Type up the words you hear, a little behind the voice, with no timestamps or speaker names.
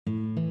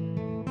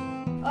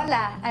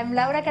Hola, I'm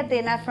Laura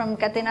Catena from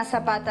Catena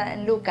Zapata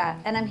and Luca,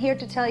 and I'm here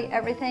to tell you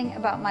everything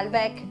about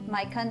Malbec,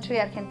 my country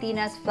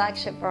Argentina's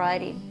flagship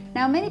variety.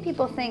 Now, many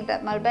people think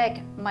that Malbec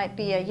might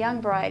be a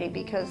young variety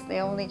because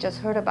they only just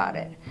heard about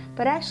it.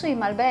 But actually,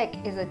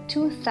 Malbec is a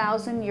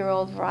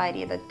 2,000-year-old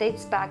variety that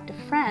dates back to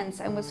France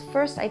and was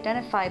first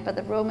identified by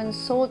the Roman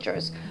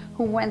soldiers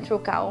who went through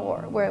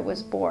Cahors, where it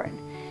was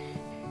born.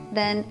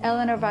 Then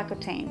Eleanor of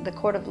Aquitaine, the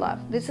Court of Love.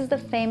 This is the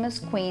famous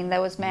queen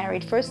that was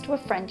married first to a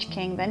French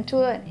king, then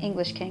to an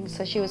English king.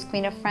 So she was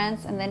Queen of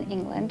France and then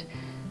England.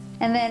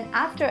 And then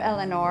after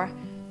Eleanor,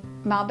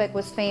 Malbec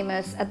was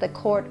famous at the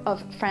court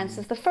of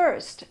Francis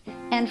I.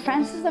 And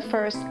Francis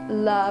I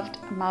loved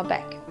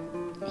Malbec.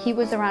 He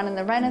was around in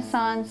the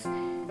Renaissance.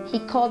 He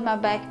called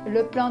Malbec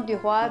le plant du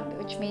roi,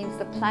 which means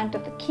the plant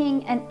of the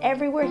king, and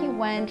everywhere he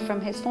went,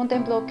 from his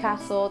Fontainebleau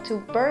castle to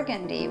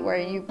Burgundy, where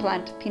you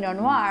plant Pinot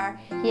Noir,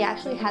 he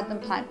actually had them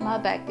plant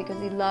Malbec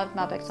because he loved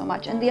Malbec so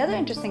much. And the other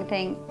interesting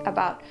thing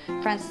about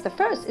Francis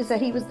I is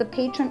that he was the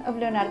patron of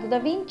Leonardo da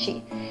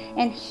Vinci,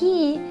 and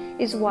he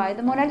is why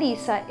the Mona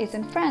Lisa is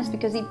in France,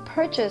 because he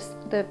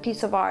purchased the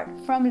piece of art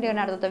from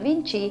Leonardo da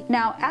Vinci.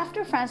 Now,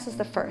 after Francis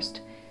I,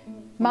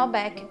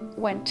 Malbec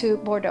went to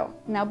Bordeaux.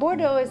 Now,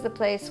 Bordeaux is the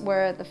place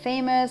where the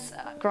famous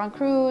Grand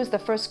Crus, the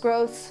first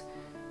growths,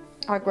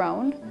 are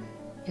grown.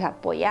 You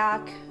have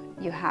Pauillac,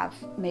 you have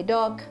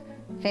Médoc,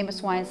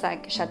 famous wines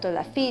like Chateau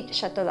Lafite,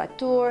 Chateau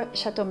Latour,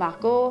 Chateau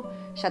Margaux,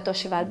 Chateau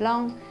Cheval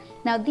Blanc.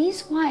 Now,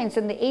 these wines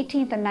in the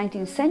 18th and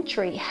 19th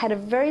century had a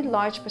very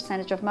large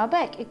percentage of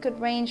Malbec. It could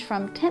range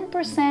from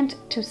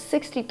 10% to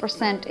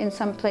 60% in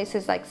some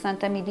places like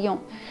Saint-Emilion.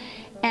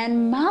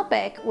 And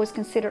Malbec was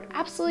considered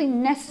absolutely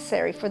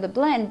necessary for the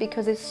blend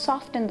because it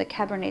softened the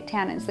Cabernet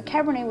tannins. The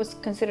Cabernet was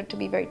considered to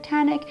be very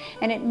tannic,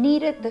 and it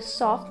needed the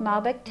soft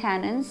Malbec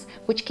tannins,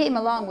 which came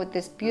along with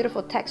this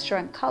beautiful texture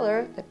and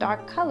color, the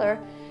dark color,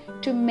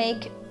 to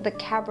make the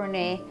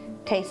Cabernet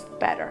taste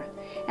better.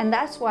 And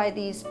that's why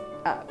these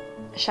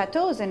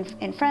chateaus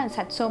in France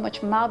had so much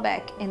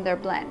Malbec in their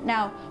blend.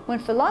 Now, when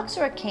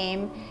phylloxera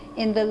came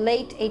in the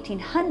late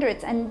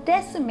 1800s and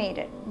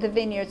decimated the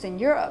vineyards in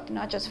Europe,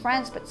 not just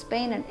France, but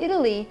Spain and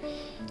Italy,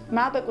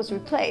 Malbec was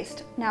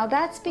replaced. Now,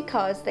 that's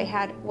because they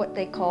had what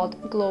they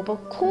called global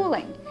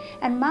cooling.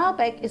 And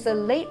Malbec is a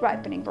late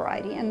ripening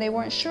variety, and they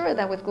weren't sure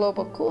that with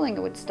global cooling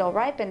it would still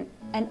ripen.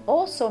 And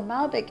also,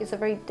 Malbec is a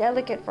very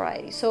delicate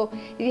variety. So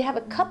if you have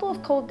a couple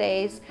of cold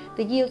days,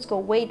 the yields go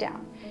way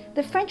down.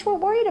 The French were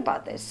worried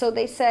about this, so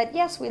they said,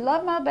 yes, we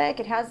love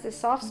Malbec, it has this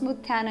soft,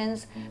 smooth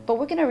tannins, but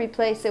we're going to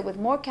replace it with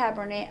more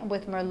Cabernet and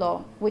with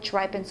Merlot, which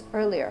ripens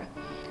earlier.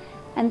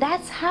 And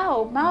that's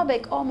how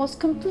Malbec almost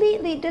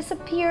completely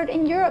disappeared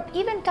in Europe.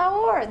 Even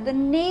Cahors, the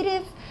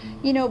native,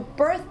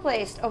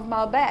 birthplace of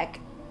Malbec,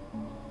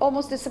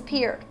 almost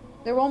disappeared.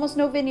 There were almost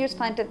no vineyards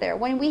planted there.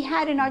 When we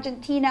had in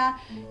Argentina,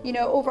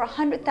 over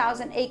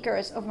 100,000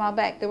 acres of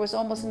Malbec, there was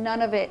almost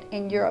none of it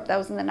in Europe. That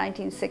was in the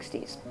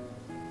 1960s.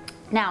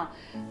 Now,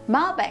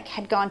 Malbec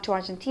had gone to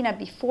Argentina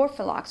before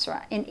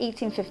phylloxera in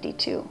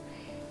 1852,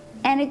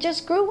 and it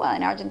just grew well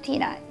in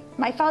Argentina.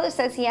 My father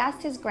says he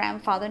asked his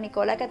grandfather,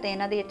 Laura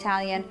Catena, the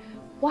Italian,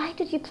 why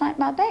did you plant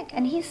Malbec?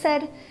 And he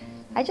said,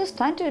 I just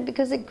planted it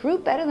because it grew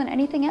better than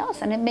anything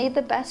else, and it made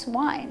the best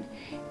wine.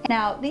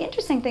 Now, the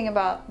interesting thing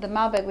about the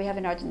Malbec we have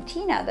in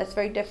Argentina that's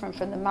very different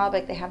from the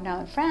Malbec they have now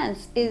in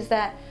France is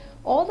that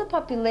all the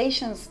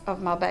populations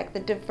of Malbec,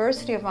 the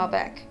diversity of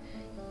Malbec,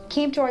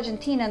 came to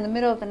Argentina in the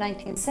middle of the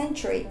 19th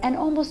century and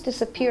almost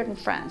disappeared in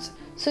France.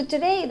 So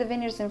today the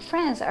vineyards in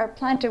France are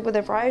planted with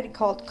a variety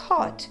called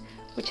Côte,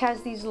 which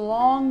has these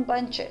long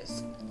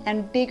bunches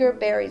and bigger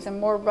berries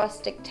and more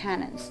rustic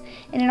tannins.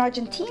 And in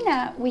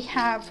Argentina we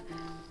have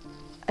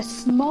a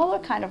smaller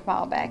kind of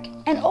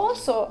Malbec and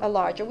also a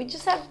larger. We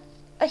just have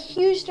a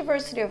huge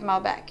diversity of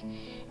Malbec.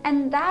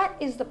 And that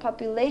is the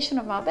population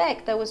of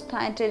Malbec that was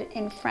planted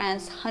in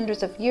France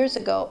hundreds of years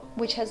ago,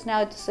 which has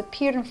now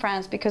disappeared in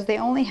France because they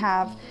only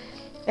have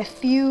a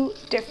few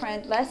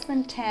different, less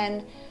than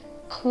 10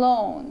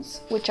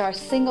 clones, which are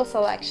single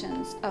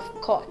selections of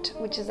Côte,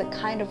 which is a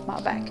kind of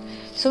Malbec.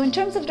 So in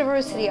terms of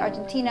diversity,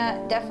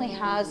 Argentina definitely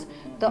has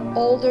the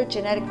older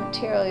genetic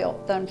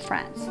material than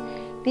France.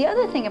 The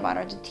other thing about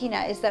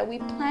Argentina is that we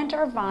plant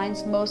our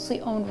vines mostly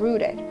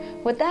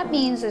own-rooted. What that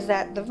means is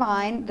that the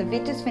vine, the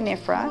Vitis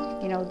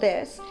vinifera,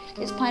 this,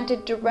 is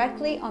planted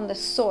directly on the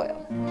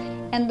soil.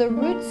 And the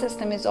root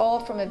system is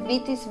all from a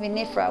Vitis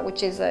vinifera,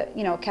 which is a,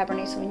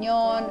 Cabernet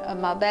Sauvignon, a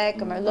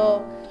Malbec, a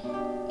Merlot.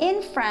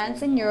 In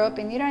France, in Europe,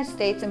 in the United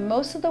States, and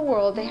most of the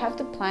world, they have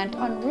to plant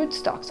on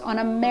rootstocks, on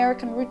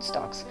American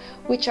rootstocks,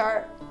 which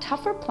are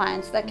tougher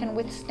plants that can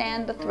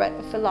withstand the threat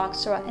of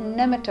phylloxera and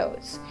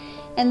nematodes.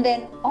 And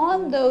then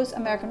on those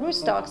American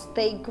rootstocks,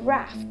 they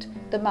graft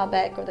the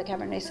Malbec or the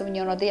Cabernet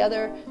Sauvignon or the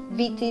other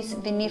Vitis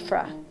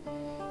vinifera.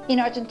 In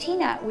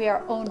Argentina, we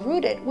are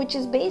own-rooted, which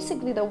is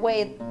basically the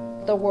way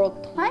the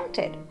world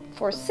planted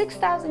for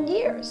 6,000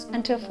 years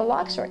until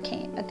phylloxera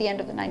came at the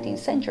end of the 19th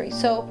century.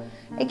 So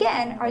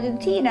again,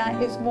 Argentina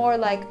is more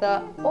like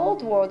the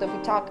old world if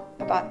we talk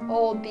about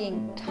old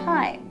being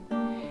time.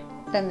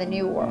 than the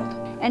New World.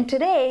 And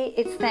today,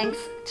 it's thanks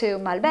to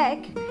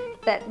Malbec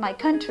that my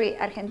country,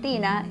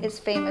 Argentina, is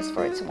famous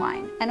for its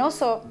wine. And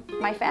also,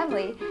 my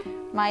family,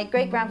 my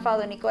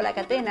great-grandfather Laura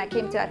Catena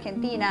came to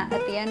Argentina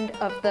at the end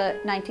of the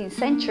 19th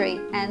century,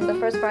 and the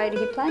first variety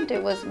he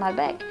planted was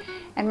Malbec.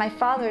 And my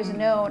father is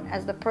known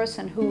as the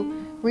person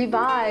who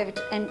revived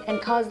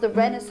and caused the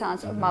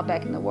renaissance of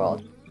Malbec in the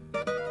world.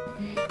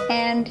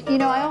 And you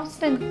know, I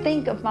often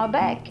think of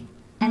Malbec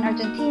and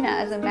Argentina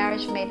as a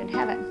marriage made in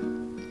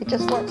heaven. It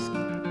just works.